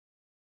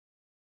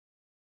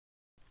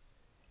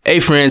Hey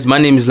friends, my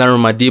name is Larry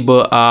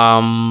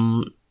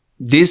Madiba.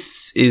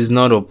 This is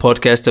not a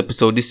podcast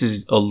episode. This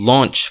is a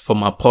launch for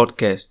my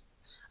podcast.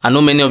 I know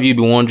many of you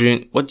be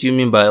wondering, what do you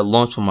mean by a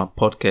launch for my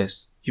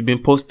podcast? You've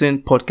been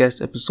posting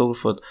podcast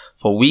episodes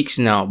for weeks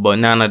now, but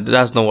no,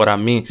 that's not what I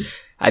mean.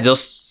 I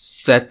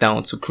just sat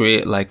down to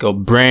create like a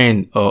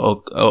brand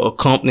or a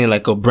company,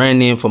 like a brand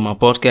name for my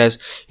podcast.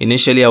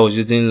 Initially, I was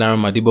using Larry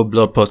Madiba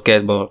Blood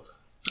Podcast, but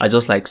I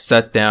just like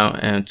sat down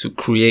and to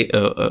create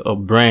a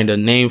brand, a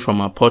name for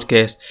my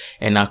podcast,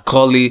 and I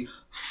call it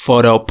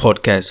Fertile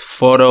Podcast.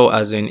 Fertile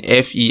as in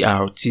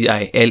Fertile.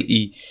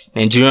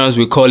 Nigerians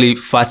will call it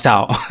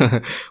Fatal.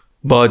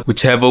 But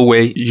whichever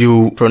way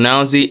you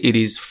pronounce it, it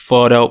is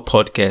Fertile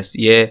Podcast.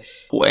 Yeah.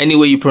 Any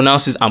way you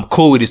pronounce it, I'm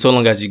cool with it, so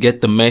long as you get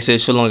the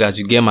message, so long as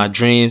you get my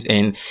dreams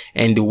and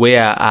the way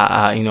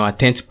I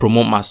tend to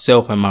promote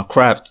myself and my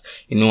craft.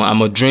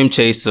 I'm a dream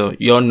chaser.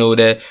 You all know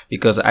that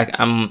because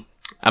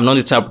I'm not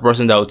the type of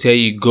person that will tell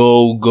you,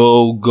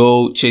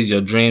 go, chase your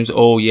dreams.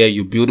 Oh yeah,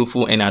 you're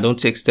beautiful. And I don't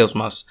take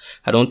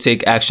I don't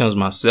take actions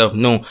myself.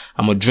 No,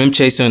 I'm a dream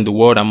chaser in the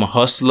world. I'm a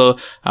hustler.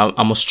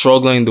 I'm a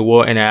struggler in the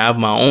world, and I have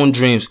my own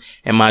dreams.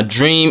 And my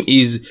dream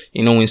is,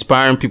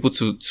 inspiring people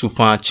to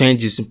find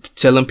changes,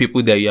 telling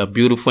people that you are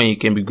beautiful and you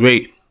can be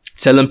great.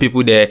 Telling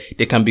people that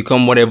they can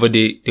become whatever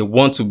they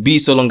want to be,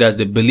 so long as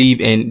they believe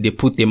and they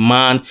put their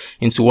mind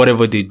into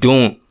whatever they're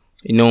doing.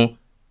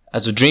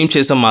 As a dream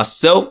chaser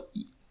myself,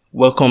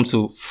 welcome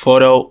to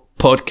Fertile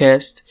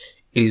Podcast.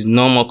 It is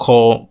normal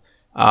called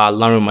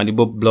Larry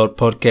Madiba Blood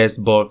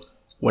Podcast, but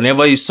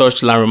whenever you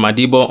search Larry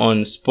Madiba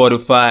on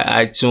Spotify,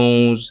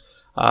 iTunes,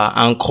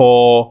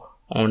 Anchor,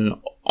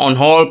 on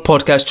all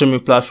podcast streaming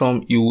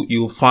platform,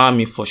 you'll find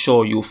me for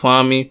sure. You'll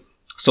find me.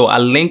 So I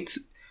linked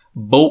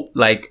both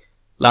like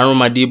Larry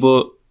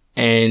Madiba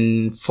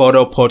and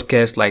Fertile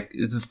Podcast, like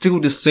it's still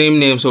the same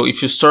name. So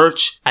if you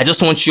search, I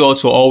just want you all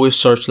to always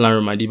search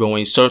Larry Madiba. When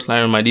you search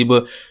Larry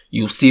Madiba,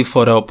 you see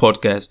Fertile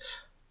Podcast.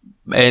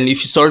 And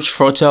if you search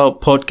Fertile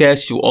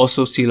Podcast, you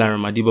also see Larry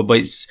Madiba, but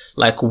it's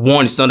like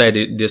one. It's not that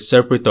they're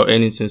separate or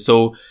anything.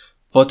 So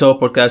Fertile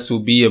Podcast will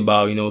be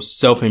about,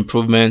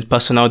 self-improvement,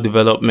 personal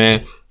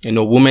development,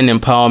 women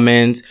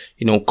empowerment,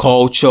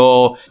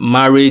 culture,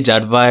 marriage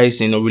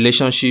advice,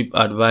 relationship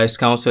advice,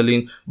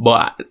 counseling.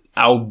 But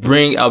I'll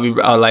bring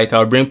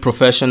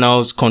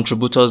professionals,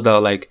 contributors that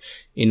are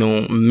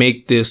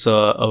make this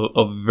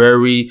a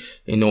very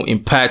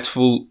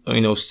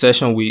impactful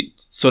session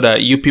so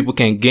that you people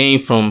can gain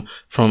from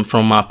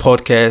my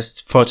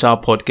podcast, Fertile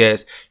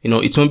Podcast.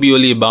 It won't be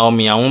only about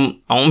me. I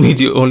won't be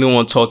the only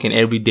one talking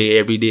every day.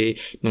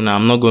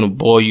 I'm not going to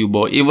bore you,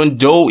 but even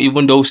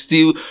though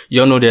still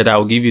you know that I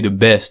will give you the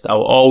best. I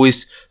will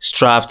always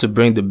strive to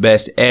bring the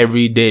best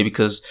every day,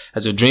 because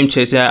as a dream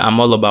chaser, I'm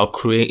all about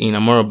creating.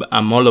 I'm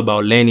all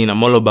about learning.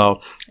 I'm all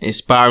about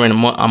inspiring.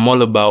 I'm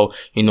all about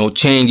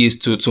changes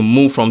to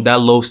move from that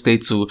low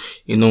state to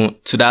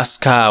to that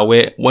sky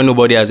where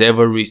nobody has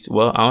ever reached.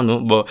 Well, I don't know,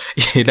 but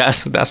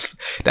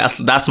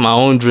that's my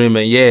own dream.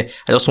 And yeah,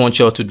 I just want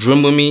y'all to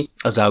dream with me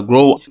as I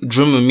grow,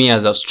 dream with me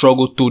as I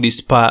struggle through this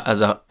path,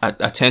 as I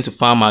tend to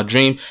find my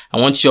dream. I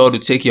want y'all to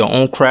take your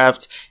own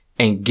craft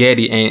and get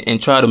it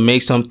and try to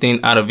make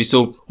something out of it.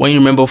 So when you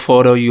remember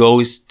Fertile, you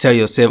always tell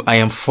yourself, I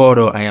am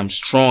fertile, I am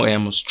strong, I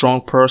am a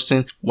strong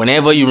person.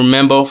 Whenever you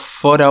remember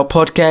Fertile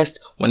Podcast,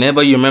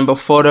 whenever you remember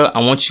Fertile, I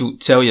want you to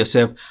tell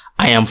yourself,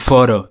 I am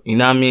fertile. You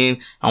know what I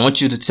mean? I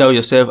want you to tell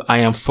yourself, I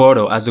am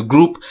fertile. As a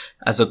group,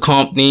 as a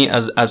company,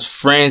 as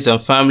friends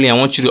and family, I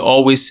want you to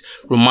always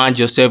remind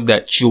yourself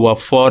that you are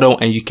fertile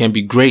and you can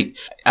be great.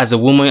 As a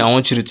woman, I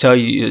want you to tell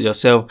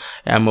yourself,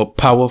 I am a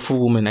powerful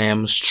woman. I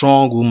am a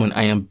strong woman.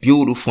 I am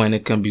beautiful and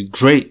it can be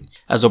great.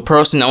 As a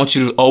person, I want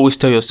you to always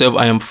tell yourself,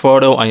 I am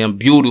fertile. I am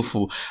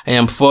beautiful. I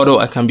am fertile.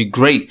 I can be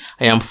great.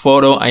 I am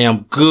fertile. I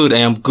am good. I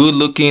am good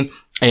looking.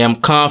 I am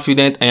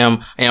confident. I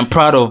am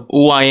proud of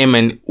who I am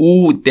and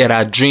who that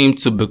I dream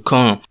to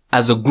become.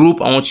 As a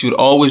group, I want you to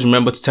always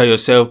remember to tell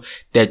yourself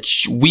that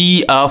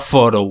we are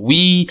fertile.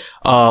 We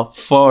are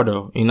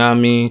fertile. You know what I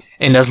mean?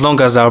 And as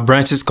long as our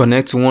branches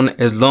connect to one,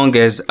 as long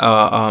as,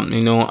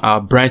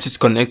 our branches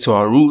connect to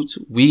our roots,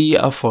 we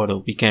are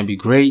fertile. We can be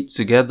great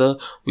together.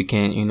 We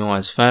can,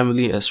 as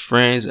family, as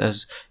friends,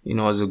 as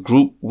a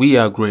group, we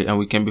are great and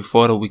we can be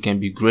fertile. We can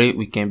be great.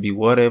 We can be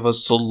whatever,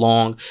 so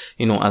long,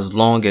 as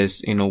long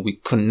as, we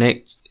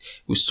connect,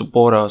 we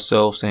support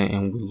ourselves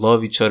and we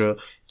love each other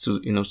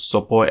to,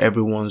 support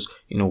everyone's,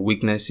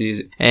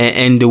 weaknesses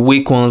and the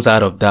weak ones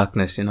out of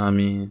darkness. You know what I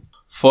mean?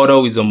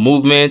 Fertile is a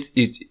movement.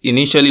 It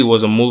initially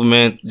was a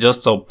movement,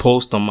 just a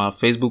post on my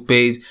Facebook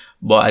page,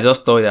 but I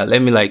just thought that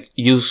let me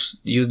use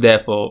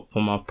that for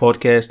my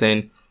podcast.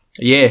 And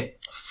yeah,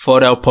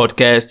 Fertile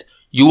Podcast.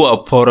 You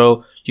are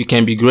fertile. You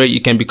can be great.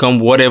 You can become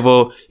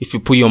whatever if you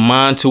put your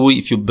mind to it,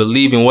 if you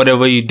believe in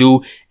whatever you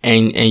do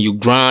and you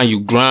grind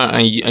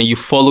and you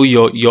follow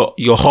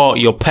your heart,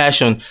 your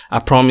passion. I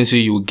promise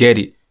you will get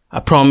it. I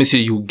promise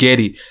you will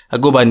get it. I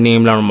go by the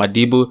name Larry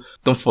Madiba.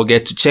 Don't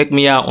forget to check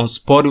me out on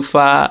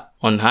Spotify,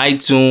 on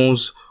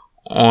iTunes,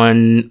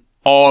 on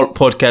all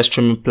podcast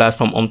streaming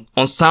platform, on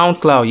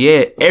SoundCloud.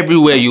 Yeah,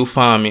 everywhere you'll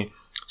find me.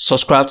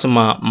 Subscribe to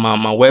my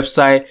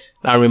website,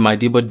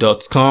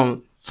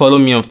 LarryMadiba.com. Follow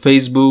me on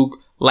Facebook.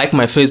 Like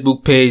my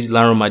Facebook page,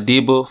 Larry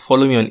Madiba.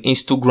 Follow me on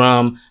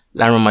Instagram,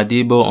 Larry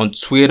Madiba. On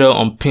Twitter,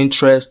 on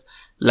Pinterest,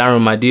 Larry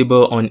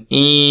Madiba.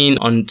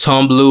 On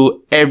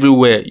Tumblr,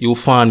 everywhere you'll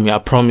find me. I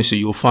promise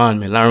you'll find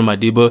me, Larry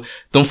Madiba.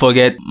 Don't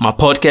forget my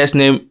podcast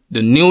name.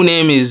 The new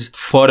name is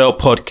Fertile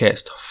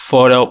Podcast.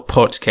 Fertile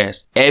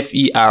Podcast.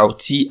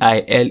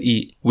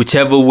 Fertile.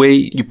 Whichever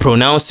way you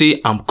pronounce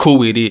it, I'm cool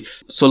with it.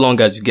 So long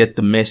as you get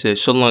the message.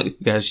 So long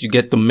as you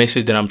get the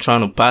message that I'm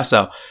trying to pass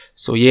out.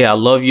 So yeah, I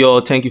love you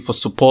all. Thank you for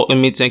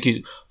supporting me. Thank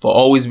you for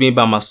always being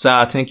by my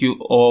side. Thank you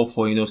all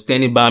for,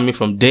 standing by me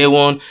from day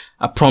one.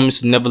 I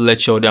promise to never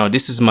let you all down.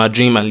 This is my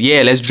dream, and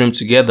yeah, let's dream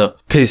together.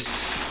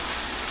 Peace.